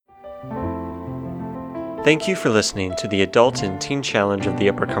Thank you for listening to the Adult and Teen Challenge of the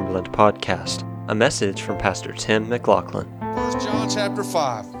Upper Cumberland podcast, a message from Pastor Tim McLaughlin. 1 John chapter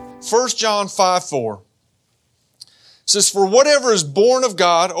 5. 1 John 5:4 says, "For whatever is born of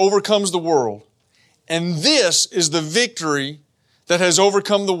God overcomes the world, and this is the victory that has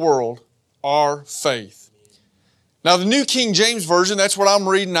overcome the world, our faith." Now the New King James Version, that's what I'm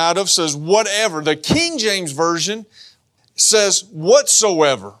reading out of, says whatever. The King James Version says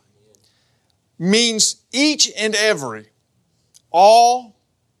whatsoever. Means each and every, all,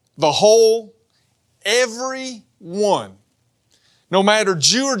 the whole, every one. No matter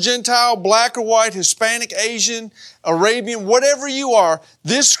Jew or Gentile, black or white, Hispanic, Asian, Arabian, whatever you are,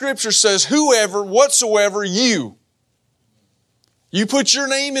 this scripture says whoever, whatsoever, you. You put your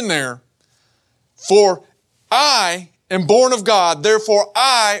name in there. For I am born of God, therefore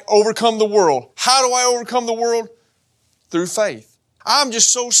I overcome the world. How do I overcome the world? Through faith. I'm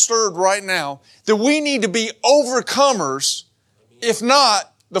just so stirred right now that we need to be overcomers. If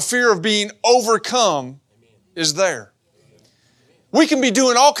not, the fear of being overcome is there. We can be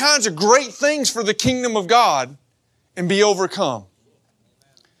doing all kinds of great things for the kingdom of God and be overcome.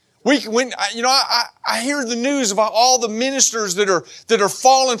 I hear the news about all the ministers that are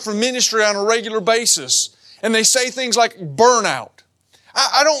falling from ministry on a regular basis, and they say things like burnout.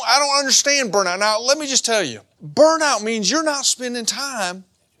 I don't understand burnout. Now, let me just tell you, burnout means you're not spending time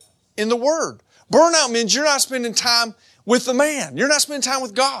in the Word. Burnout means you're not spending time with the man. You're not spending time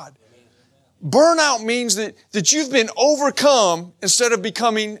with God. Burnout means that you've been overcome instead of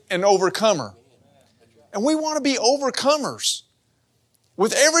becoming an overcomer. And we want to be overcomers.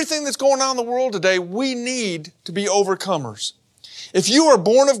 With everything that's going on in the world today, we need to be overcomers. If you are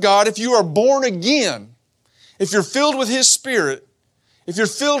born of God, if you are born again, if you're filled with His Spirit, if you're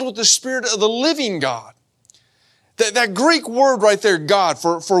filled with the Spirit of the living God, that Greek word right there, God,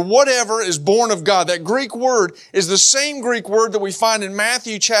 for whatever is born of God, that Greek word is the same Greek word that we find in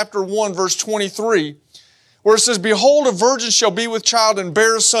Matthew chapter 1, verse 23, where it says, "Behold, a virgin shall be with child and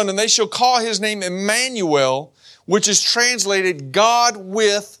bear a son, and they shall call his name Emmanuel," which is translated God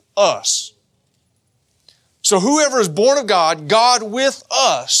with us. So whoever is born of God, God with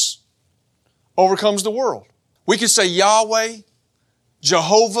us, overcomes the world. We could say Yahweh,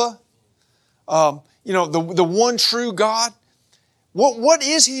 Jehovah, the one true God. What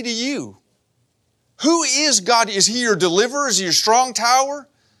is He to you? Who is God? Is He your deliverer? Is He your strong tower?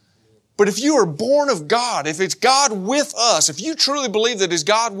 But if you are born of God, if it's God with us, if you truly believe that it's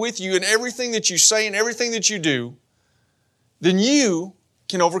God with you in everything that you say and everything that you do, then you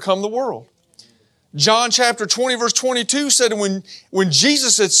can overcome the world. John chapter 20 verse 22 said when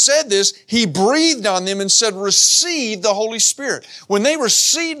Jesus had said this, He breathed on them and said, "Receive the Holy Spirit." When they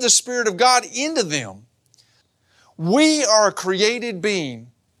received the Spirit of God into them, we are a created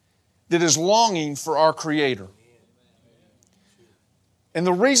being that is longing for our Creator. And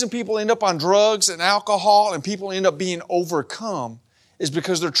the reason people end up on drugs and alcohol and people end up being overcome is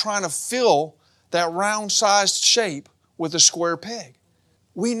because they're trying to fill that round-sized shape with a square peg.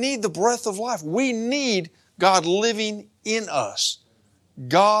 We need the breath of life. We need God living in us.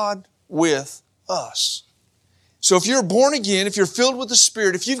 God with us. So if you're born again, if you're filled with the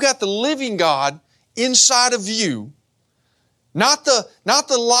Spirit, if you've got the living God inside of you, not the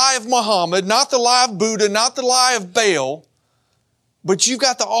lie of Muhammad, not the lie of Buddha, not the lie of Baal, but you've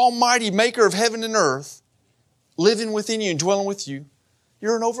got the Almighty Maker of heaven and earth living within you and dwelling with you,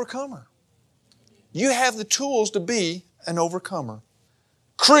 you're an overcomer. You have the tools to be an overcomer.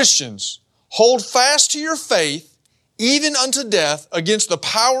 Christians, hold fast to your faith, even unto death, against the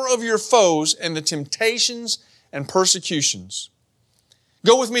power of your foes and the temptations and persecutions.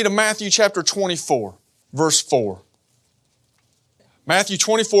 Go with me to Matthew chapter 24, verse 4. Matthew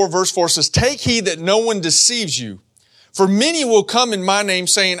 24, verse 4 says, "Take heed that no one deceives you. For many will come in my name,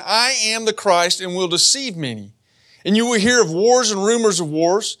 saying, I am the Christ, and will deceive many. And you will hear of wars and rumors of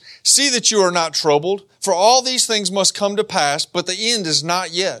wars. See that you are not troubled, for all these things must come to pass, but the end is not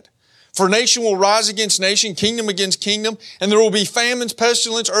yet. For nation will rise against nation, kingdom against kingdom, and there will be famines,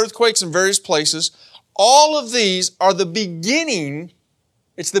 pestilence, earthquakes in various places. All of these are the beginning,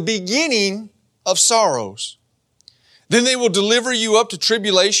 it's the beginning of sorrows. Then they will deliver you up to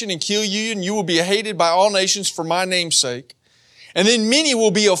tribulation and kill you, and you will be hated by all nations for my name's sake. And then many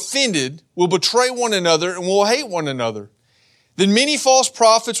will be offended, will betray one another, and will hate one another. Then many false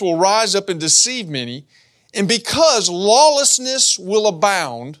prophets will rise up and deceive many. And because lawlessness will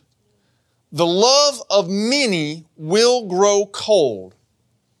abound, the love of many will grow cold."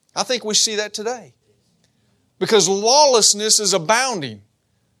 I think we see that today. Because lawlessness is abounding.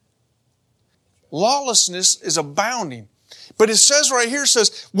 Lawlessness is abounding. But it says right here, it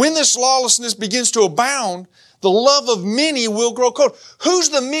says, when this lawlessness begins to abound, the love of many will grow cold. Who's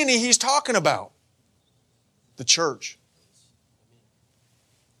the many he's talking about? The church.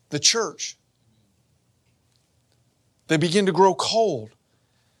 The church. They begin to grow cold.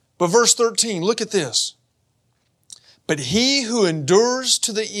 But verse 13, look at this. But he who endures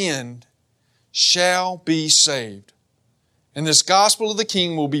to the end shall be saved. And this gospel of the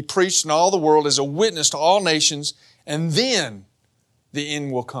King will be preached in all the world as a witness to all nations, and then the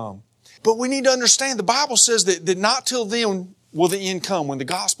end will come. But we need to understand, the Bible says that not till then will the end come, when the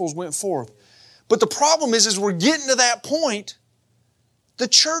gospels went forth. But the problem is, as we're getting to that point, the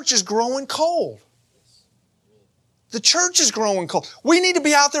church is growing cold. The church is growing cold. We need to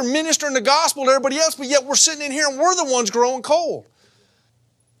be out there ministering the gospel to everybody else, but yet we're sitting in here and we're the ones growing cold.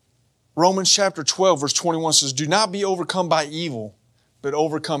 Romans chapter 12, verse 21 says, do not be overcome by evil, but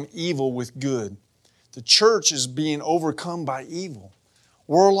overcome evil with good. The church is being overcome by evil.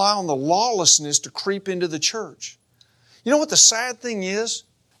 We're allowing the lawlessness to creep into the church. You know what the sad thing is?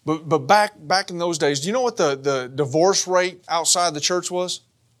 But back in those days, do you know what the divorce rate outside the church was?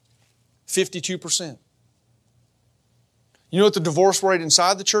 52%. You know what the divorce rate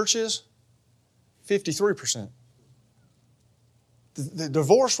inside the church is? 53%. The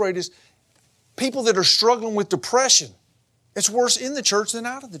divorce rate is people that are struggling with depression. It's worse in the church than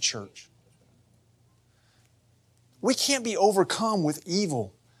out of the church. We can't be overcome with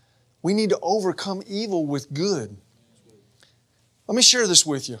evil. We need to overcome evil with good. Let me share this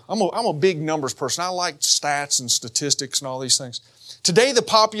with you. I'm a big numbers person. I like stats and statistics and all these things. Today, the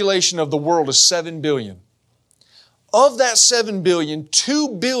population of the world is 7 billion. Of that 7 billion, 2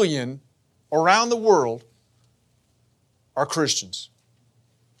 billion around the world are Christians.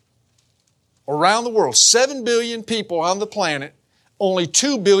 Around the world, 7 billion people on the planet, only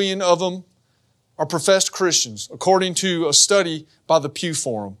 2 billion of them are professed Christians, according to a study by the Pew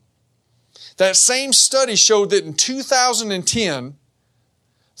Forum. That same study showed that in 2010,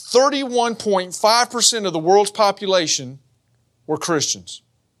 31.5% of the world's population were Christians.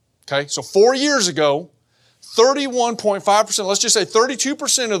 Okay, so 4 years ago, 31.5%, let's just say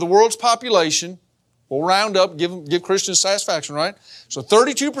 32% of the world's population, we'll round up, give Christians satisfaction, right? So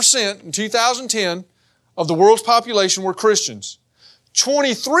 32% in 2010 of the world's population were Christians.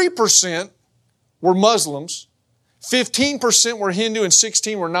 23% were Muslims, 15% were Hindu, and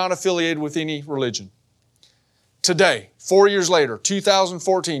 16% were not affiliated with any religion. Today, 4 years later,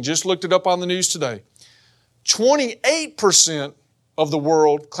 2014, just looked it up on the news today, 28% of the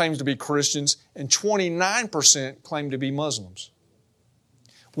world claims to be Christians and 29% claim to be Muslims.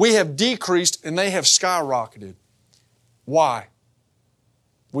 We have decreased and they have skyrocketed. Why?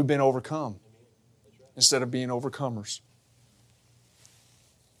 We've been overcome instead of being overcomers.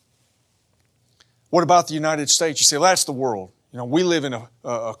 What about the United States? You say, well, that's the world. You know, we live in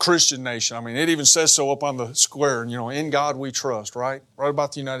a Christian nation. I mean, it even says so up on the square, you know, in God we trust, right? Right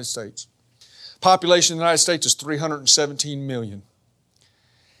about the United States. Population of the United States is 317 million.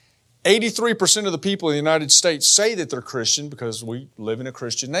 83% of the people in the United States say that they're Christian because we live in a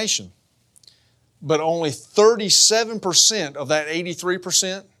Christian nation. But only 37% of that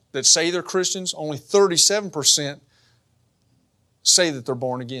 83% that say they're Christians, only 37% say that they're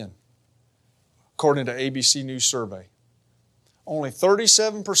born again, according to ABC News survey. Only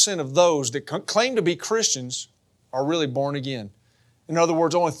 37% of those that claim to be Christians are really born again. In other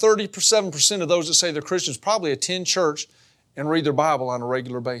words, only 37% of those that say they're Christians probably attend church and read their Bible on a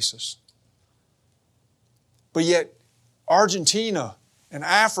regular basis. But yet, Argentina and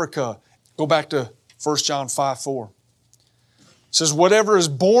Africa, go back to 1 John 5:4. It says, whatever is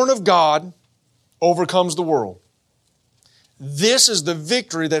born of God overcomes the world. This is the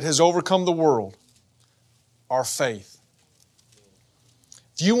victory that has overcome the world, our faith.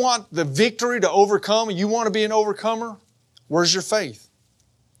 If you want the victory to overcome, and you want to be an overcomer, where's your faith?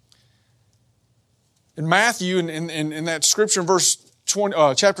 In Matthew, in that scripture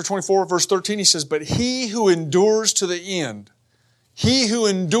in chapter 24, verse 13, he says, but he who endures to the end, he who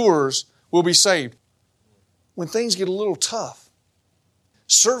endures will be saved. When things get a little tough,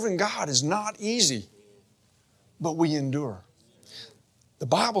 serving God is not easy, but we endure. The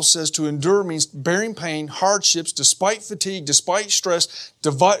Bible says to endure means bearing pain, hardships, despite fatigue, despite stress,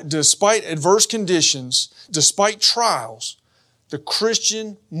 despite adverse conditions, despite trials. The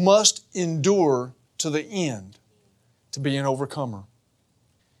Christian must endure to the end to be an overcomer.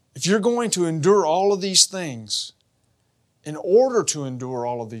 If you're going to endure all of these things, in order to endure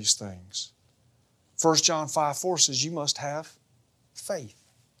all of these things, 1 John 5:4 says you must have faith.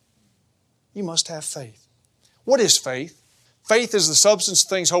 You must have faith. What is faith? Faith is the substance of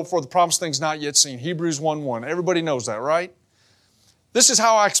things hoped for, the promise of things not yet seen. Hebrews 1:1. Everybody knows that, right? This is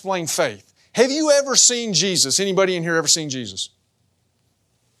how I explain faith. Have you ever seen Jesus? Anybody in here ever seen Jesus?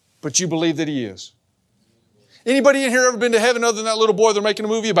 But you believe that He is. Anybody in here ever been to heaven other than that little boy they're making a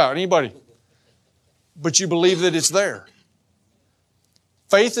movie about? Anybody? But you believe that it's there.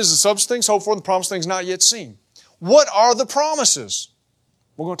 Faith is the substance of things hoped for, the promised things not yet seen. What are the promises?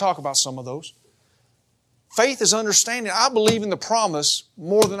 We're going to talk about some of those. Faith is understanding. I believe in the promise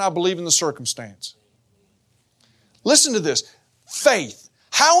more than I believe in the circumstance. Listen to this. Faith.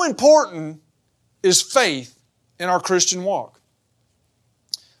 How important is faith in our Christian walk?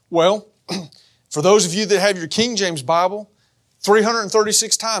 Well, for those of you that have your King James Bible,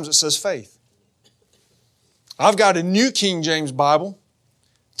 336 times it says faith. I've got a New King James Bible,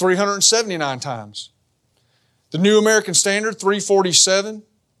 379 times. The New American Standard, 347.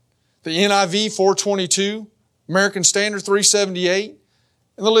 The NIV, 422. American Standard, 378.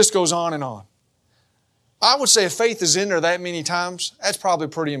 And the list goes on and on. I would say if faith is in there that many times, that's probably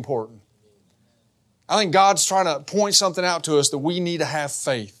pretty important. I think God's trying to point something out to us that we need to have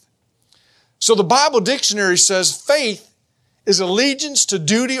faith. So the Bible dictionary says faith is allegiance to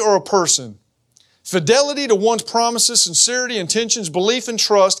duty or a person, fidelity to one's promises, sincerity, intentions, belief and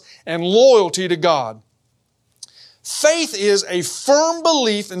trust, and loyalty to God. Faith is a firm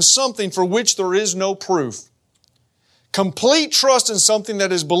belief in something for which there is no proof. Complete trust in something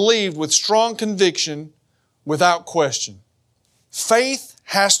that is believed with strong conviction without question. Faith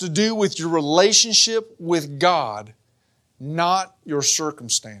has to do with your relationship with God, not your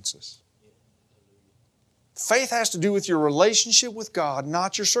circumstances. Faith has to do with your relationship with God,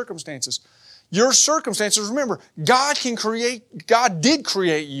 not your circumstances. Your circumstances, remember, God did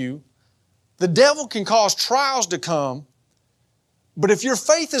create you. The devil can cause trials to come, but if your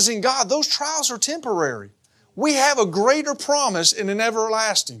faith is in God, those trials are temporary. We have a greater promise in an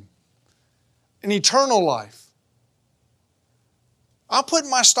everlasting, an eternal life. I'm putting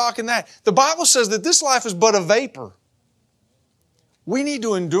my stock in that. The Bible says that this life is but a vapor. We need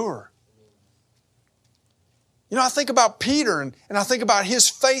to endure. You know, I think about Peter and I think about his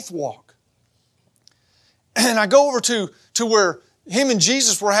faith walk. And I go over to where him and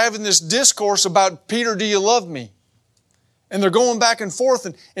Jesus were having this discourse about, Peter, do you love me? And they're going back and forth.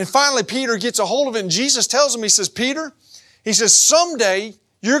 And finally Peter gets a hold of it and Jesus tells him, he says, Peter, he says, someday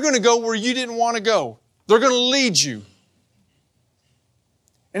you're going to go where you didn't want to go. They're going to lead you.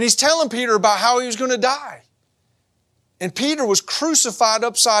 And he's telling Peter about how he was going to die. And Peter was crucified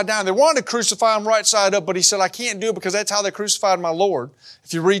upside down. They wanted to crucify him right side up, but he said, I can't do it because that's how they crucified my Lord,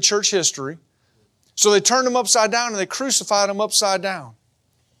 if you read church history. So they turned him upside down and they crucified him upside down.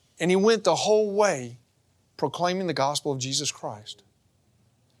 And he went the whole way proclaiming the gospel of Jesus Christ.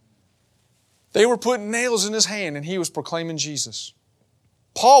 They were putting nails in his hand and he was proclaiming Jesus.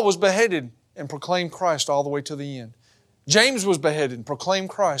 Paul was beheaded and proclaimed Christ all the way to the end. James was beheaded and proclaimed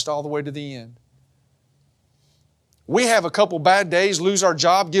Christ all the way to the end. We have a couple bad days, lose our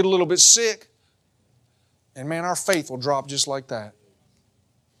job, get a little bit sick, and man, our faith will drop just like that.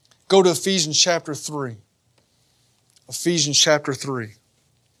 Go to Ephesians chapter 3. Ephesians chapter 3.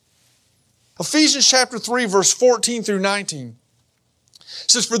 Ephesians chapter 3, verse 14 through 19.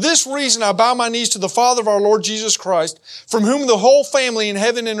 It says, for this reason I bow my knees to the Father of our Lord Jesus Christ, from whom the whole family in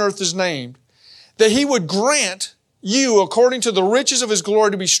heaven and earth is named, that He would grant you, according to the riches of His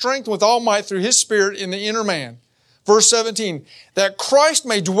glory, to be strengthened with all might through His Spirit in the inner man. Verse 17, that Christ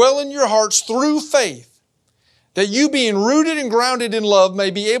may dwell in your hearts through faith, that you being rooted and grounded in love may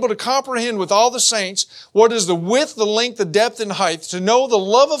be able to comprehend with all the saints what is the width, the length, the depth, and height, to know the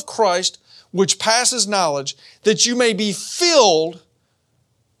love of Christ which passes knowledge, that you may be filled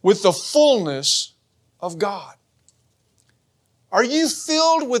with the fullness of God. Are you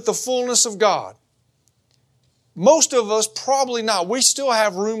filled with the fullness of God? Most of us probably not. We still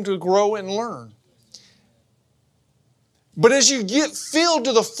have room to grow and learn. But as you get filled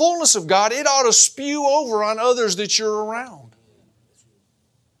to the fullness of God, it ought to spew over on others that you're around.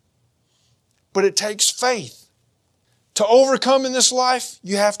 But it takes faith. To overcome in this life,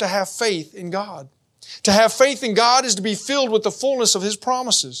 you have to have faith in God. To have faith in God is to be filled with the fullness of His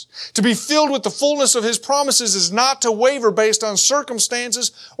promises. To be filled with the fullness of His promises is not to waver based on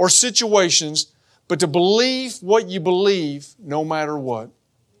circumstances or situations, but to believe what you believe no matter what.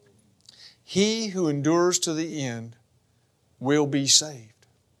 He who endures to the end will be saved.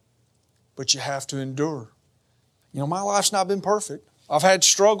 But you have to endure. You know, my life's not been perfect. I've had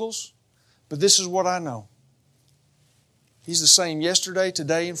struggles, but this is what I know. He's the same yesterday,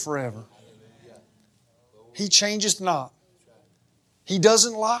 today, and forever. He changeth not. He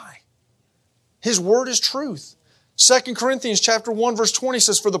doesn't lie. His word is truth. 2 Corinthians chapter 1 verse 20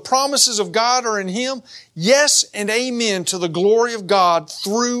 says, "For the promises of God are in Him, yes and amen to the glory of God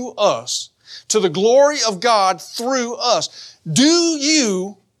through us." To the glory of God through us. Do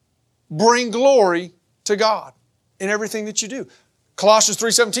you bring glory to God in everything that you do? Colossians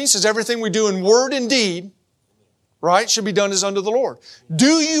 3:17 says, "Everything we do in word and deed," right, "should be done as unto the Lord."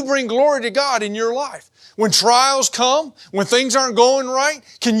 Do you bring glory to God in your life? When trials come, when things aren't going right,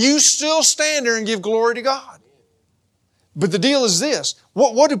 can you still stand there and give glory to God? But the deal is this.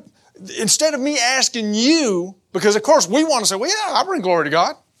 Instead of me asking you, because of course we want to say, well, yeah, I bring glory to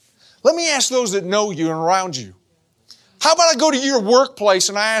God. Let me ask those that know you and around you. How about I go to your workplace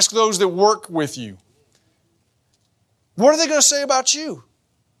and I ask those that work with you? What are they going to say about you?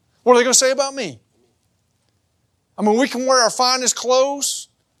 What are they going to say about me? I mean, we can wear our finest clothes,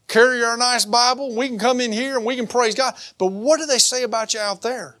 carry our nice Bible, we can come in here and we can praise God. But what do they say about you out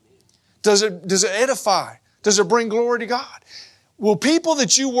there? Does it edify? Does it bring glory to God? Will people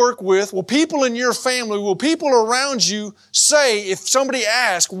that you work with, will people in your family, will people around you say, if somebody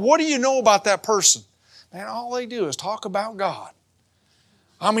asks, what do you know about that person? Man, all they do is talk about God.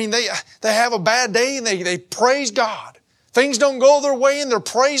 I mean, they have a bad day and they praise God. Things don't go their way and they're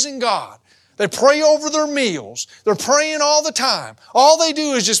praising God. They pray over their meals. They're praying all the time. All they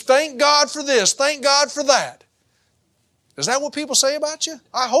do is just thank God for this, thank God for that. Is that what people say about you?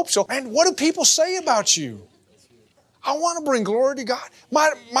 I hope so. And what do people say about you? I want to bring glory to God.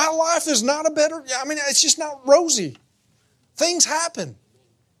 My life is not it's just not rosy. Things happen.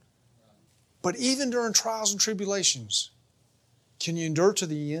 But even during trials and tribulations, can you endure to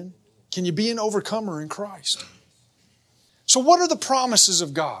the end? Can you be an overcomer in Christ? So what are the promises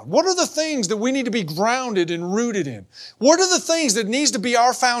of God? What are the things that we need to be grounded and rooted in? What are the things that needs to be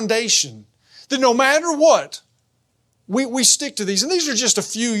our foundation? That no matter what, we stick to these. And these are just a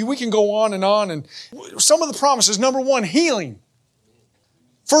few. We can go on. And some of the promises. Number one, healing.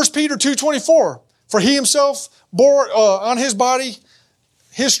 1 Peter 2:24. For He Himself bore on His body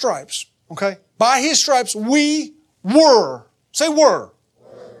His stripes. Okay? By His stripes we were. Say were.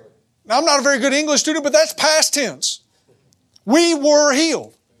 Now I'm not a very good English student, but that's past tense. We were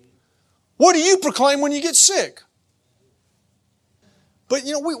healed. What do you proclaim when you get sick? But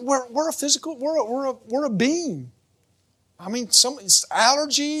we're a physical, we're a being. I mean, it's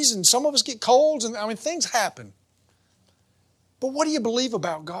allergies and some of us get colds and things happen. But what do you believe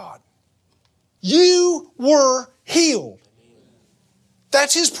about God? You were healed.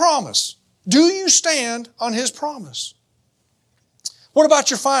 That's His promise. Do you stand on His promise? What about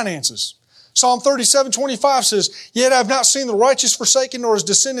your finances? Psalm 37:25 says, "Yet I have not seen the righteous forsaken, nor his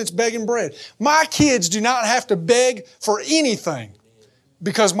descendants begging bread." My kids do not have to beg for anything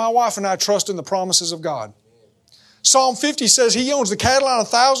because my wife and I trust in the promises of God. Psalm 50 says He owns the cattle on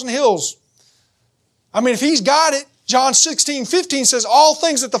 1,000 hills. I mean, if He's got it, John 16:15 says all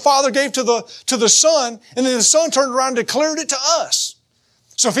things that the Father gave to the Son, and then the Son turned around and declared it to us.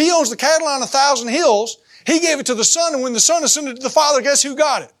 So if He owns the cattle on 1,000 hills, He gave it to the Son, and when the Son ascended to the Father, guess who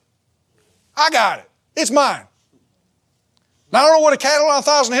got it? I got it. It's mine. Now, I don't know what a cattle on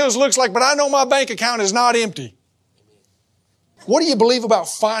 1,000 hills looks like, but I know my bank account is not empty. What do you believe about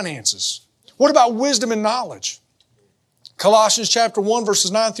finances? What about wisdom and knowledge? Colossians chapter 1, verses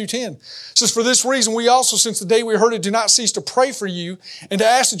 9 through 10 says, "For this reason we also, since the day we heard it, do not cease to pray for you and to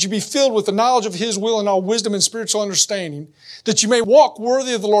ask that you be filled with the knowledge of His will and all wisdom and spiritual understanding, that you may walk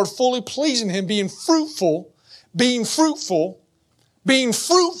worthy of the Lord, fully pleasing Him, being fruitful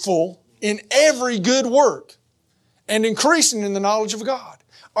in every good work and increasing in the knowledge of God."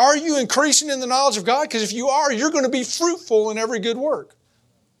 Are you increasing in the knowledge of God? Because if you are, you're going to be fruitful in every good work.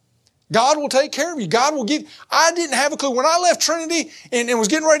 God will take care of you. God will give. I didn't have a clue. When I left Trinity and was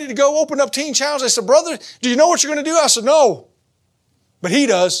getting ready to go open up Teen Challenge, they said, "Brother, do you know what you're going to do?" I said, "No." But He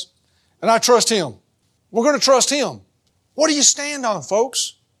does. And I trust Him. We're going to trust Him. What do you stand on,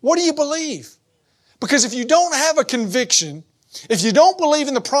 folks? What do you believe? Because if you don't have a conviction, if you don't believe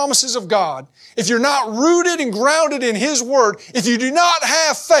in the promises of God, if you're not rooted and grounded in His Word, if you do not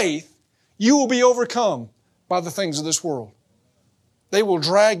have faith, you will be overcome by the things of this world. They will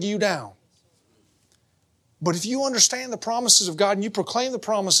drag you down. But if you understand the promises of God and you proclaim the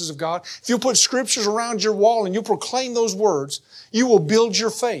promises of God, if you put scriptures around your wall and you proclaim those words, you will build your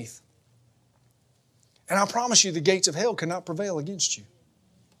faith. And I promise you, the gates of hell cannot prevail against you.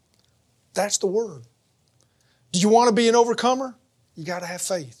 That's the Word. Do you want to be an overcomer? You got to have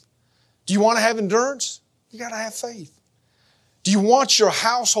faith. Do you want to have endurance? You got to have faith. Do you want your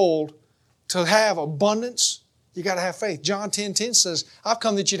household to have abundance? You got to have faith. John 10:10 says, "I've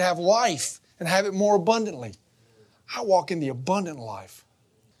come that you'd have life and have it more abundantly." I walk in the abundant life.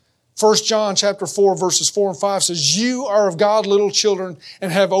 1 John chapter 4, verses 4 and 5 says, "You are of God, little children,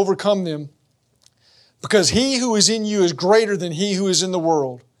 and have overcome them, because he who is in you is greater than he who is in the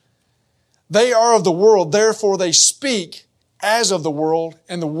world. They are of the world, therefore they speak as of the world,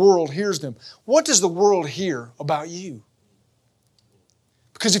 and the world hears them." What does the world hear about you?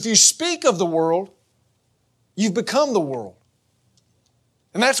 Because if you speak of the world, you've become the world.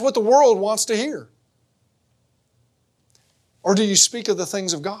 And that's what the world wants to hear. Or do you speak of the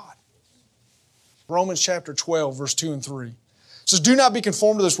things of God? Romans chapter 12, verse 2 and 3. It says, "Do not be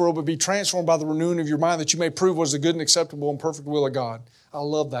conformed to this world, but be transformed by the renewing of your mind, that you may prove what is the good and acceptable and perfect will of God." I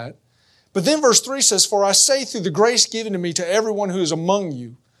love that. But then verse 3 says, "For I say through the grace given to me to everyone who is among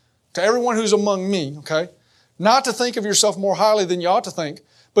you," to everyone who's among me, okay, "not to think of yourself more highly than you ought to think,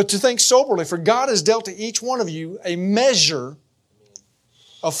 but to think soberly, for God has dealt to each one of you a measure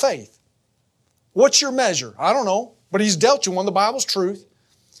of faith." What's your measure? I don't know, but He's dealt you one. The Bible's truth.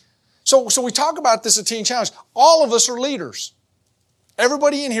 So we talk about this at Teen Challenge. All of us are leaders.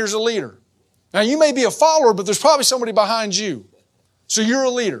 Everybody in here is a leader. Now you may be a follower, but there's probably somebody behind you. So you're a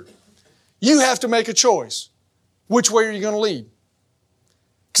leader. You have to make a choice. Which way are you going to lead?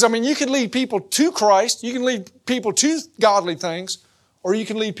 Because, you can lead people to Christ, you can lead people to godly things, or you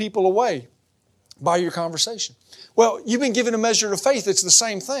can lead people away by your conversation. Well, you've been given a measure of faith. It's the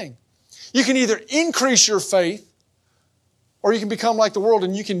same thing. You can either increase your faith, or you can become like the world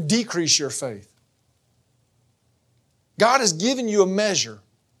and you can decrease your faith. God has given you a measure,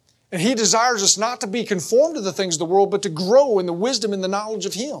 and He desires us not to be conformed to the things of the world, but to grow in the wisdom and the knowledge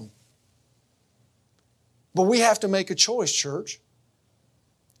of Him. But we have to make a choice, church.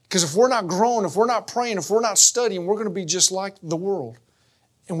 Because if we're not growing, if we're not praying, if we're not studying, we're going to be just like the world.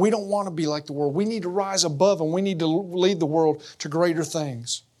 And we don't want to be like the world. We need to rise above, and we need to lead the world to greater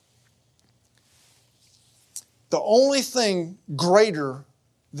things. The only thing greater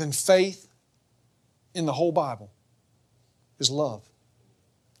than faith in the whole Bible is love.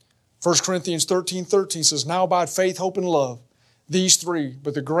 1 Corinthians 13:13 says, "Now abide faith, hope, and love, these three,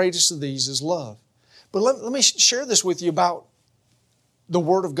 but the greatest of these is love." But let me share this with you about the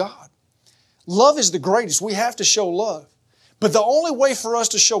Word of God. Love is the greatest. We have to show love. But the only way for us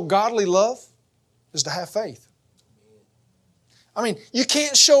to show godly love is to have faith. You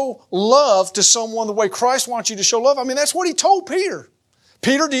can't show love to someone the way Christ wants you to show love. That's what He told Peter.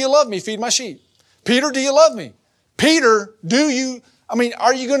 "Peter, do you love me? Feed my sheep. Peter, do you love me? Peter,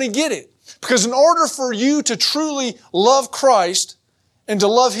 are you going to get it?" Because in order for you to truly love Christ and to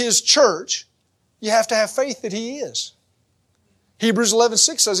love His church, you have to have faith that He is. Hebrews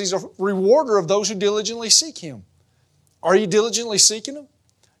 11:6 says He's a rewarder of those who diligently seek Him. Are you diligently seeking Him?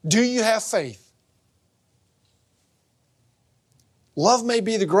 Do you have faith? Love may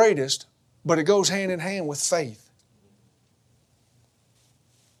be the greatest, but it goes hand in hand with faith.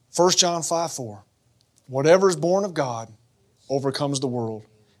 1 John 5:4. "Whatever is born of God overcomes the world.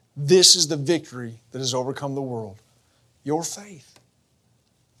 This is the victory that has overcome the world." Your faith.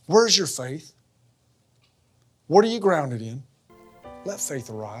 Where's your faith? What are you grounded in? Let faith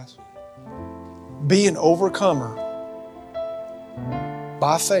arise. Be an overcomer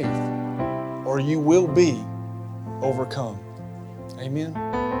by faith, or you will be overcome. Amen.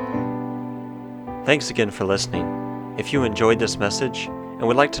 Thanks again for listening. If you enjoyed this message and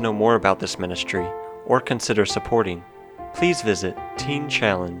would like to know more about this ministry or consider supporting, please visit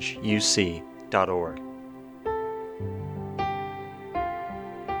teenchallengeuc.org.